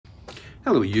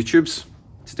Hello YouTubes.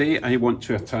 Today I want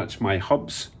to attach my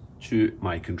hubs to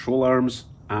my control arms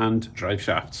and drive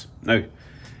shafts. Now,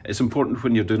 it's important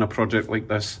when you're doing a project like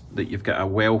this that you've got a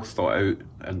well thought out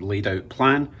and laid out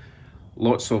plan,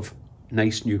 lots of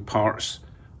nice new parts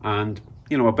and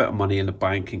a bit of money in the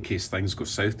bank in case things go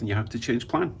south and you have to change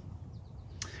plan.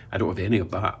 I don't have any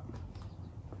of that.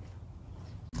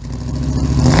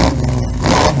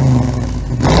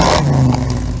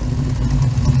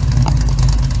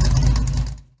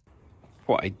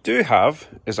 What I do have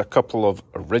is a couple of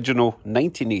original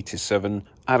 1987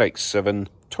 RX7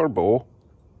 turbo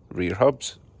rear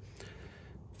hubs.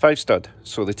 5-stud,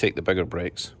 so they take the bigger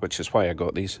brakes, which is why I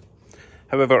got these.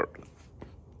 However,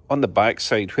 on the back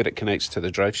side where it connects to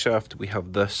the drive shaft, we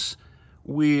have this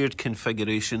weird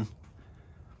configuration,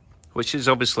 which is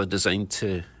obviously designed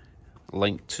to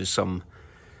link to some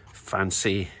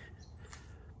fancy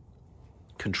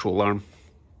control arm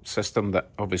system that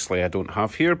obviously I don't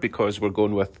have here because we're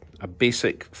going with a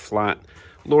basic flat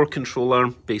lower control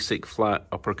arm, basic flat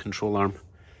upper control arm.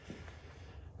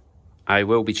 I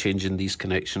will be changing these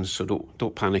connections, so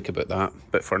don't panic about that.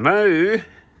 But for now,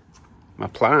 my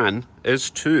plan is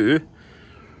to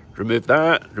remove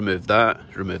that, remove that,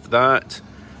 remove that,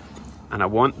 and I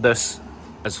want this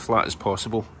as flat as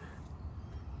possible.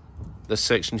 This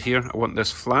section here, I want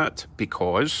this flat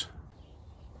because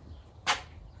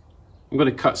I'm going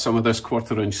to cut some of this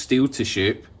 1/4 inch steel to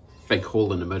shape, big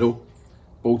hole in the middle,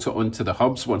 bolt it onto the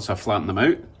hubs once I flatten them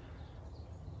out,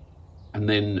 and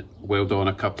then weld on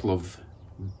a couple of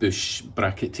bush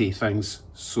brackety things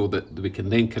so that we can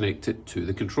then connect it to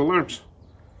the control arms.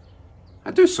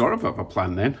 I do sort of have a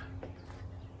plan then.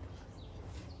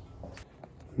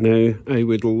 Now, I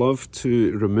would love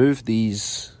to remove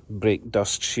these brake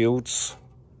dust shields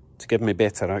to give me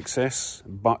better access,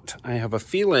 but I have a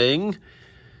feeling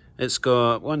it's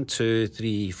got 1, 2,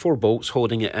 3, 4 bolts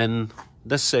holding it in.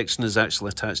 This section is actually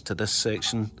attached to this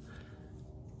section.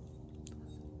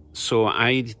 So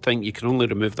I think you can only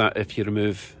remove that if you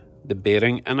remove the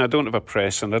bearing. And I don't have a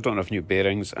press and I don't have new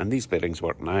bearings, and these bearings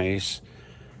work nice.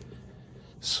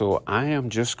 So I am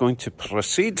just going to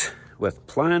proceed with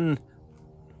plan,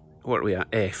 what are we at,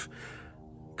 F.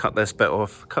 Cut this bit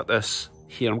off, cut this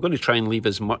here. I'm going to try and leave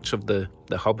as much of the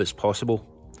hub as possible.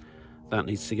 That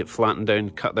needs to get flattened down,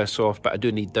 cut this off, but I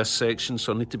do need this section,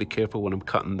 so I need to be careful when I'm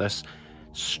cutting this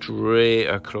straight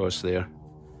across there.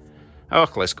 Oh,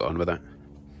 let's go on with it.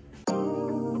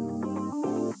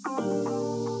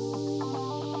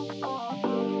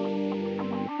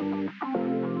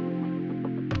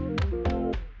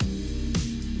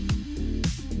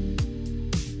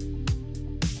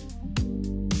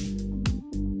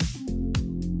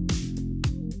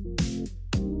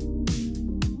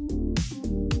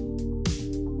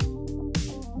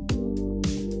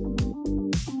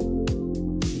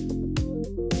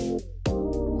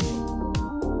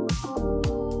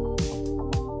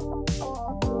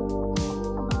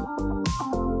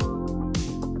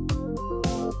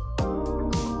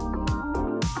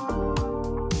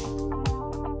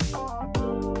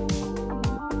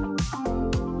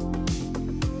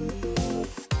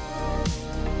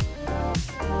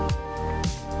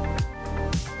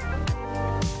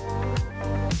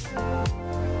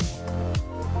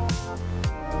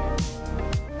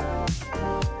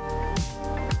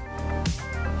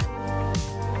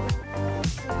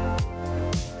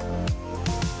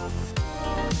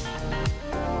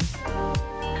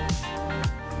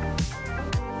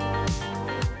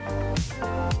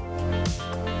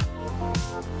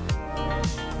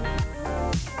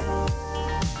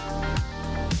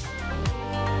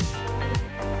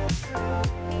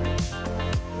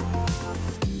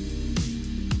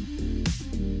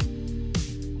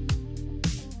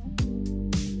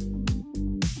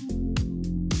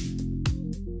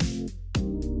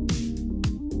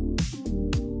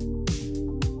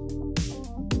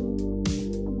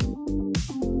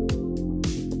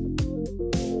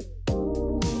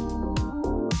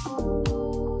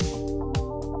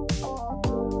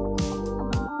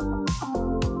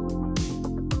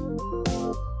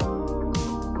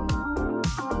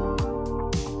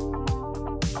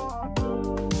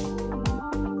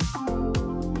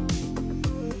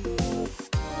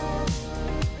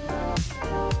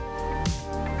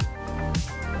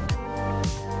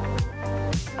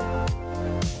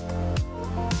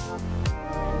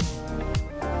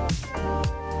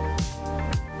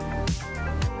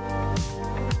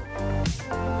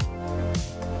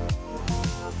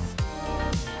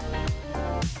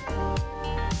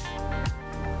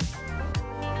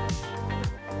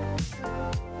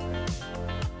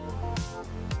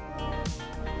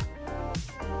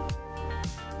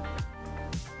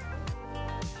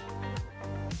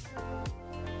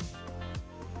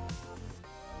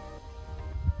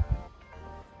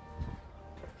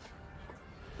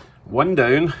 One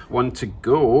down, one to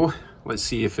go. Let's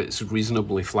see if it's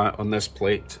reasonably flat on this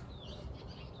plate.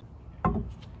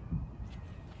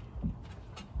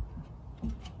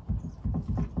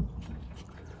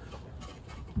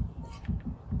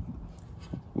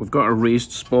 We've got a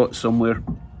raised spot somewhere,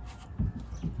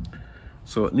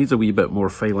 so it needs a wee bit more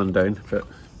filing down, but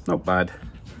not bad.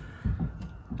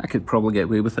 I could probably get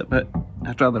away with it, but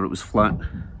I'd rather it was flat.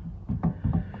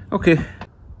 Okay,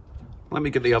 let me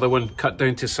get the other one cut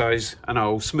down to size, and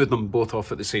I'll smooth them both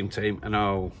off at the same time, and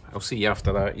I'll see you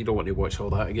after that. You don't want to watch all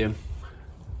that again.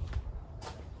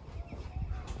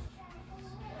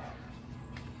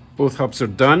 Both hubs are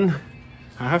done.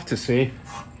 I have to say,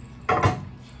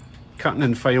 cutting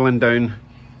and filing down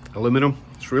aluminum,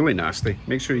 it's really nasty.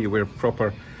 Make sure you wear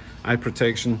proper eye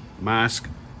protection, mask,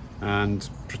 and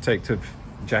protective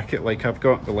jacket like I've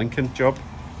got, the Lincoln job.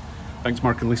 Thanks,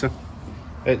 Mark and Lisa.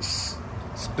 It's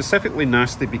specifically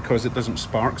nasty because it doesn't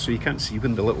spark, so you can't see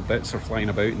when the little bits are flying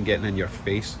about and getting in your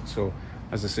face. So,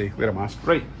 as I say, wear a mask.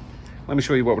 Right, let me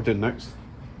show you what we're doing next.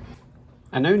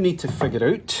 I now need to figure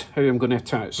out how I'm going to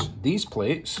attach these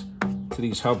plates to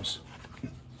these hubs.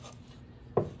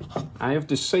 I have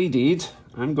decided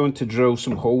I'm going to drill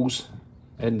some holes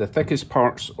in the thickest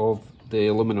parts of the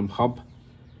aluminum hub,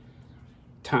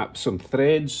 tap some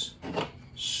threads,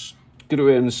 screw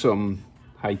in some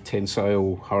high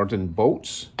tensile hardened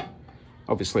bolts.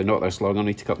 Obviously not this long, I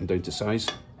need to cut them down to size.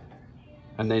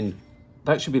 And then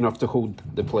that should be enough to hold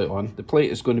the plate on. The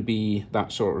plate is going to be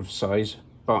that sort of size,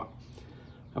 but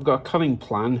I've got a cunning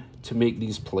plan to make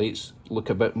these plates look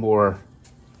a bit more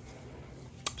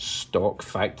stock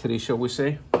factory, shall we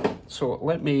say. So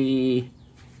let me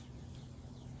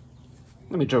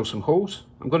drill some holes.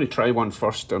 I'm going to try one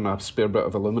first on a spare bit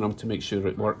of aluminum to make sure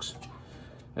it works.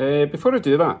 Before I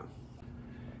do that,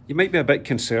 you might be a bit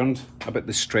concerned about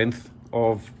the strength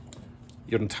of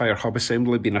your entire hub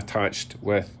assembly being attached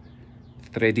with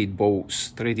threaded bolts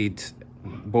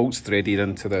threaded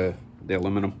into the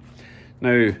aluminum.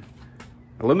 Now,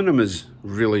 aluminum is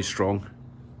really strong.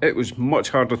 It was much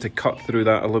harder to cut through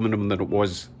that aluminum than it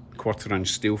was 1/4 inch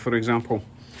steel, for example.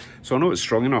 So I know it's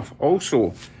strong enough.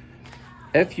 Also,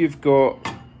 if you've got,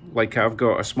 like I've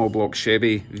got, a small block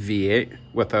Chevy V8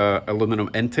 with a aluminum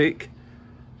intake,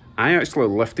 I actually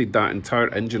lifted that entire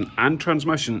engine and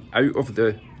transmission out of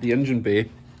the engine bay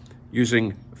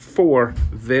using 4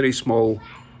 very small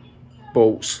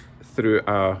bolts through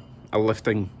a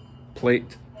lifting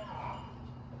plate.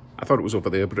 I thought it was over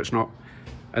there, but it's not.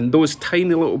 And those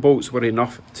tiny little bolts were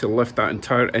enough to lift that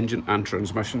entire engine and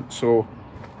transmission. So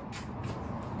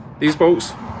these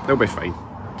bolts, they'll be fine.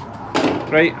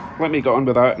 Right, let me get on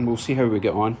with that and we'll see how we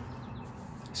get on.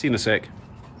 See you in a sec.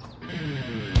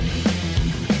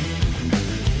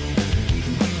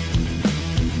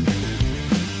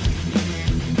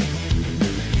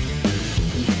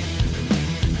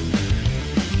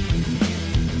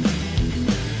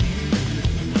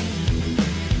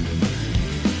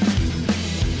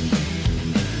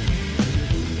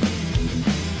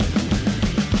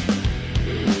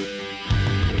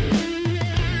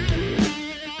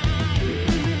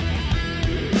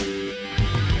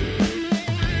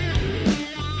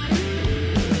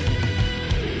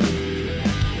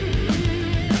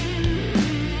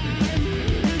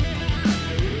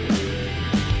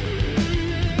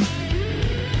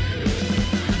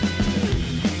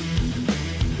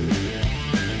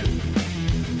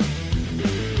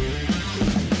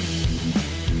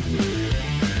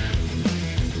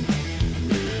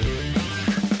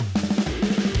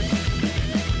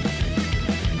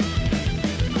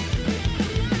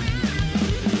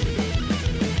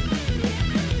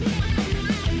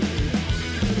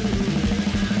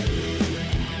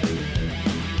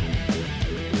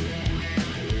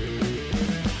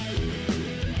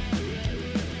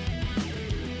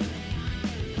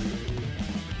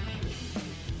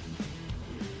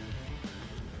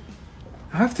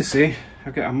 I have to say,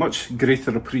 I've got a much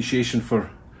greater appreciation for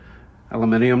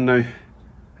aluminium now.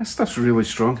 This stuff's really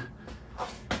strong.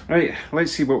 Right,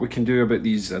 let's see what we can do about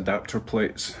these adapter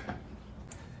plates.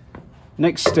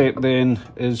 Next step then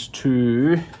is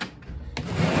to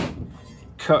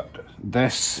cut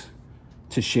this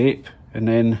to shape, and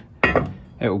then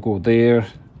it'll go there,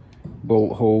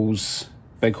 bolt holes,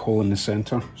 big hole in the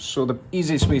centre. So the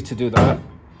easiest way to do that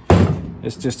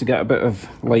is just to get a bit of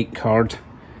light card,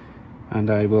 and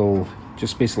I will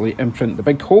just basically imprint the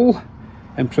big hole,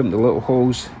 imprint the little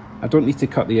holes. I don't need to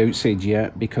cut the outside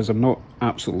yet because I'm not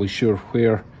absolutely sure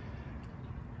where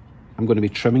I'm going to be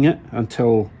trimming it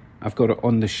until I've got it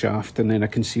on the shaft, and then I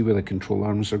can see where the control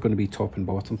arms are going to be, top and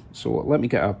bottom. So let me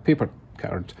get a paper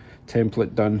card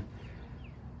template done,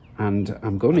 and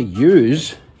I'm going to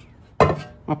use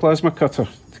my plasma cutter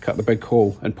to cut the big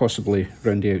hole and possibly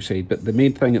round the outside. But the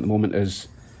main thing at the moment is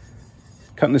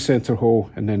cutting the centre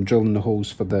hole and then drilling the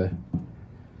holes for the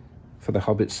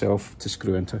hub itself to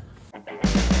screw into.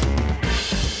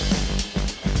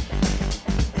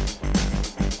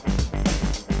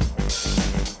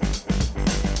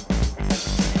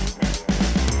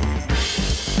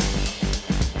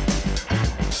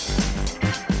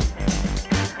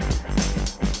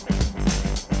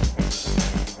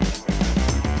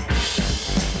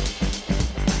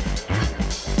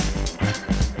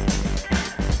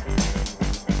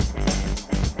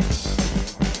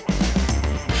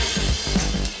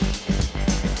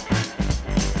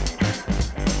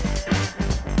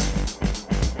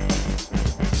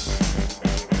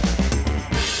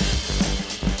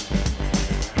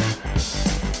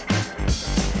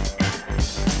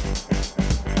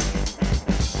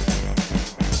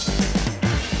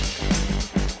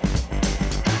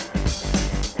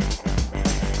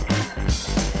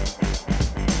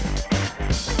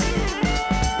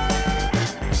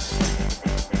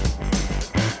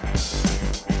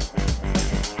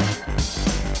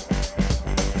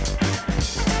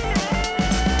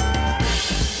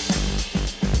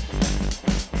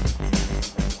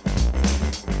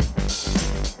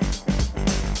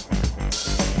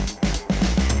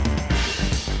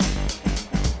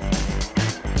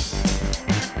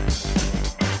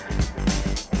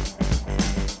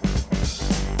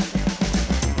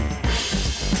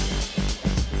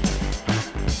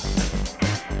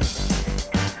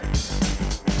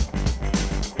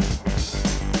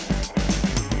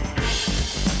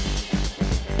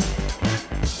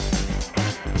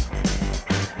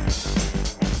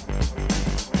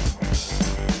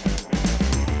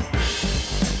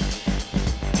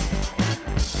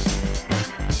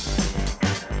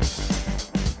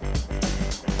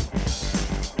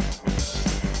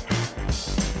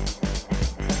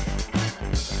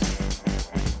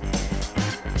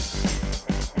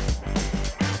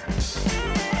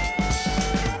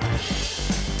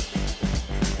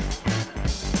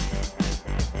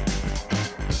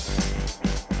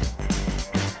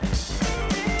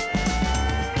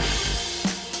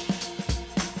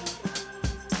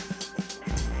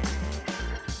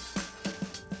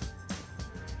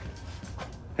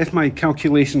 If my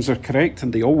calculations are correct,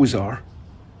 and they always are,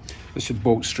 this should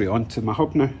bolt straight onto my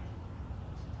hub now.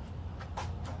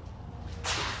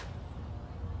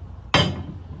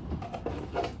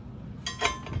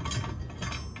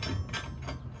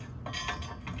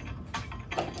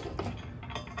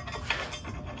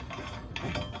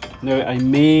 Now I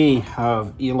may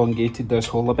have elongated this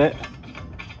hole a bit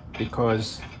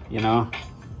because, you know,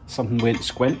 something went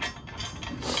squint.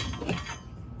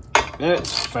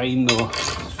 It's fine though,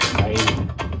 it's fine.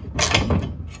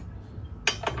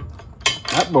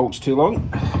 That bolt's too long.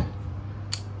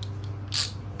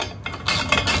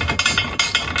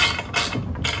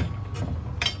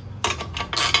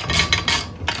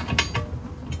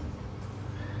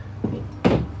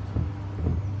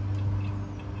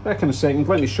 Back in a second,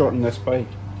 let me shorten this by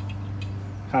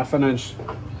 ½ an inch.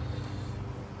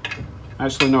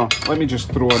 Actually no, let me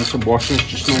just throw in some washers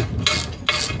just now.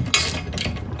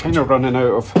 Kind of running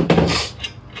out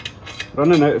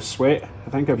of sweat. I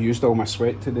think I've used all my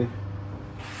sweat today.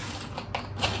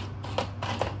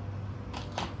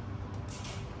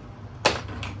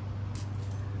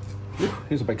 Ooh,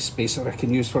 here's a big spacer I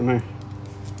can use for now.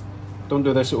 Don't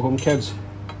do this at home, kids.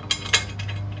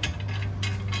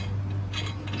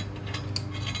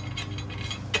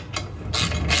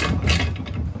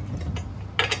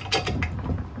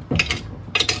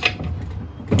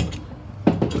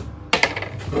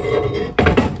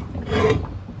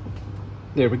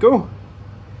 There we go.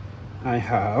 I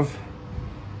have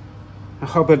a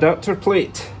hub adapter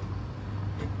plate.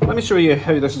 Let me show you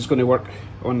how this is going to work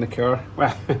on the car.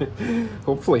 Well,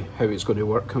 hopefully how it's going to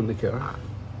work on the car.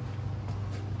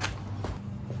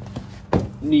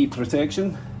 Knee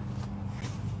protection.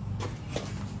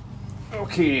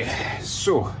 Okay,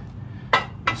 so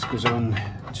this goes on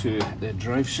to the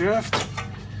drive shaft.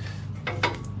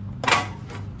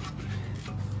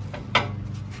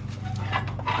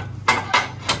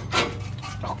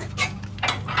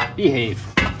 Behave.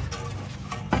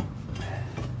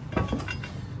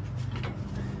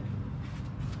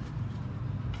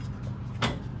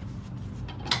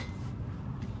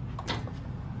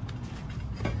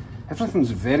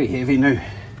 Everything's very heavy now.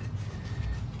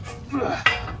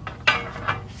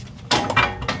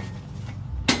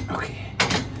 Okay.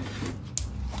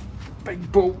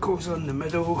 Big bolt goes on the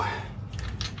middle.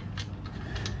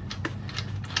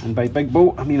 And by big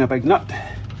bolt, I mean a big nut.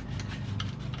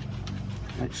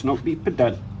 let's not be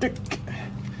pedantic.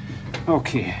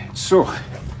 Okay, so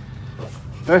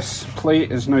this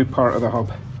plate is now part of the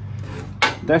hub.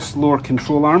 This lower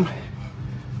control arm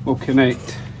will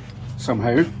connect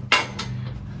somehow.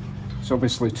 It's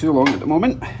obviously too long at the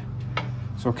moment,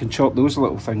 so I can chop those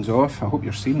little things off. I hope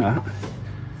you're seeing that.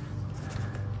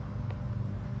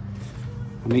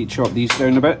 I need to chop these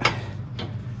down a bit.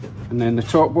 And then the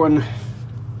top one,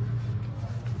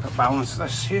 I'll balance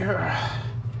this here.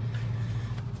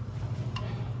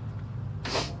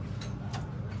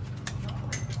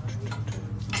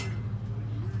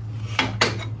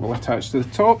 Will attach to the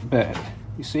top bit,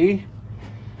 you see.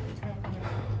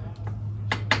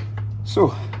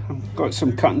 So I've got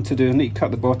some cutting to do. I need to cut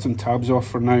the bottom tabs off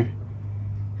for now,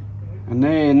 and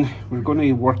then we're going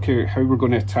to work out how we're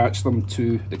going to attach them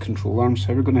to the control arms,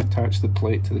 how we're going to attach the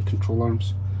plate to the control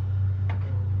arms.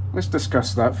 Let's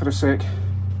discuss that for a sec.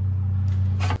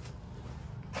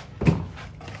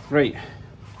 Right,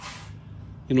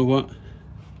 you know what,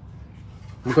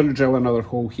 I'm going to drill another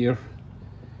hole here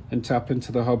and tap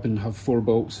into the hub and have 4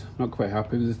 bolts. Not quite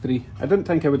happy with the 3. I didn't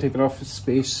think I would have enough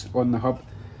space on the hub,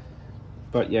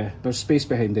 but yeah, there's space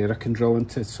behind there I can drill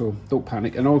into, so don't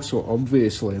panic. And also,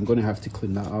 obviously, I'm going to have to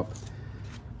clean that up.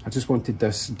 I just wanted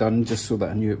this done just so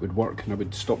that I knew it would work and I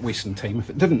would stop wasting time if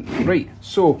it didn't. Right,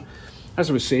 so as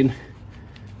I was saying,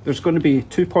 there's going to be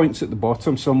 2 points at the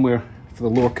bottom somewhere for the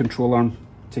lower control arm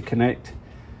to connect,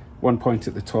 1 point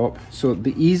at the top. So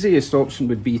the easiest option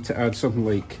would be to add something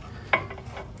like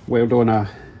weld on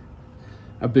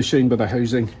a bushing with a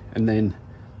housing, and then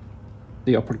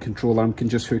the upper control arm can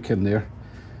just hook in there.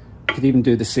 You could even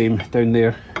do the same down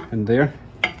there and there.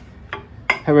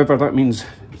 However, that means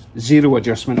 0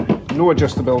 adjustment, no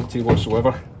adjustability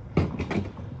whatsoever.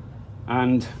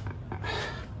 And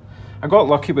I got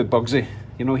lucky with Bugsy.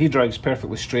 You know, he drives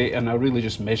perfectly straight, and I really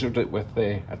just measured it with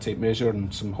a tape measure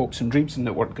and some hopes and dreams, and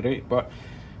it worked great. But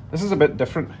this is a bit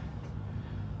different,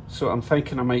 so I'm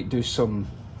thinking I might do some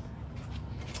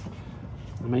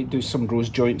rose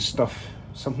joint stuff,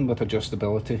 something with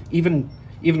adjustability, even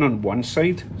on one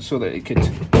side, so that it could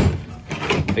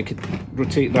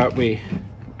rotate that way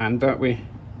and that way,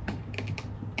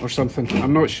 or something.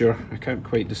 I'm not sure. I can't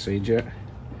quite decide yet.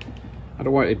 I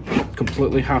don't want to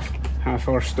completely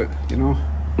half-arsed it, you know.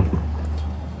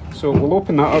 So we'll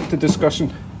open that up to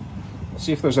discussion,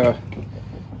 see if there's an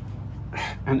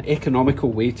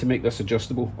economical way to make this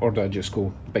adjustable, or do I just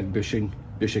go big bushing.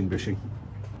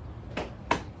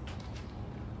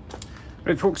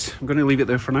 Right folks, I'm going to leave it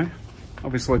there for now.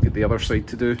 Obviously I've got the other side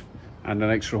to do, and an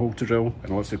extra hole to drill,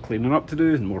 and lots of cleaning up to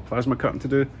do, and more plasma cutting to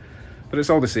do. But it's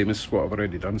all the same as what I've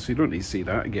already done, so you don't need to see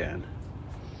that again.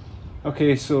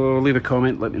 Okay, so leave a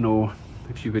comment, let me know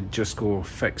if you would just go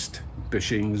fixed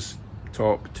bushings,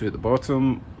 top, 2 at the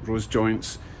bottom, rose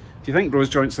joints. If you think rose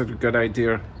joints are a good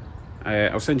idea,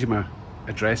 I'll send you my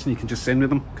address and you can just send me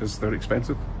them, because they're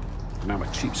expensive. And I'm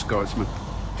a cheap Scotsman.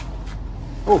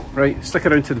 Oh, right, stick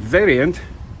around to the very end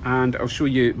and I'll show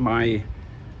you my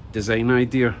design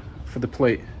idea for the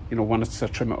plate. You know, once to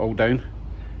trim it all down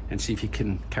and see if you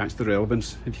can catch the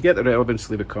relevance. If you get the relevance,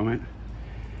 leave a comment.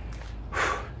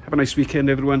 Have a nice weekend,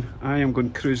 everyone. I am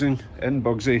going cruising in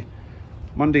Bugsy.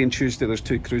 Monday and Tuesday there's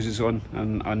 2 cruises on,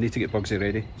 and I need to get Bugsy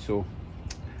ready. So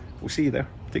we'll see you there.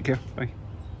 Take care. Bye.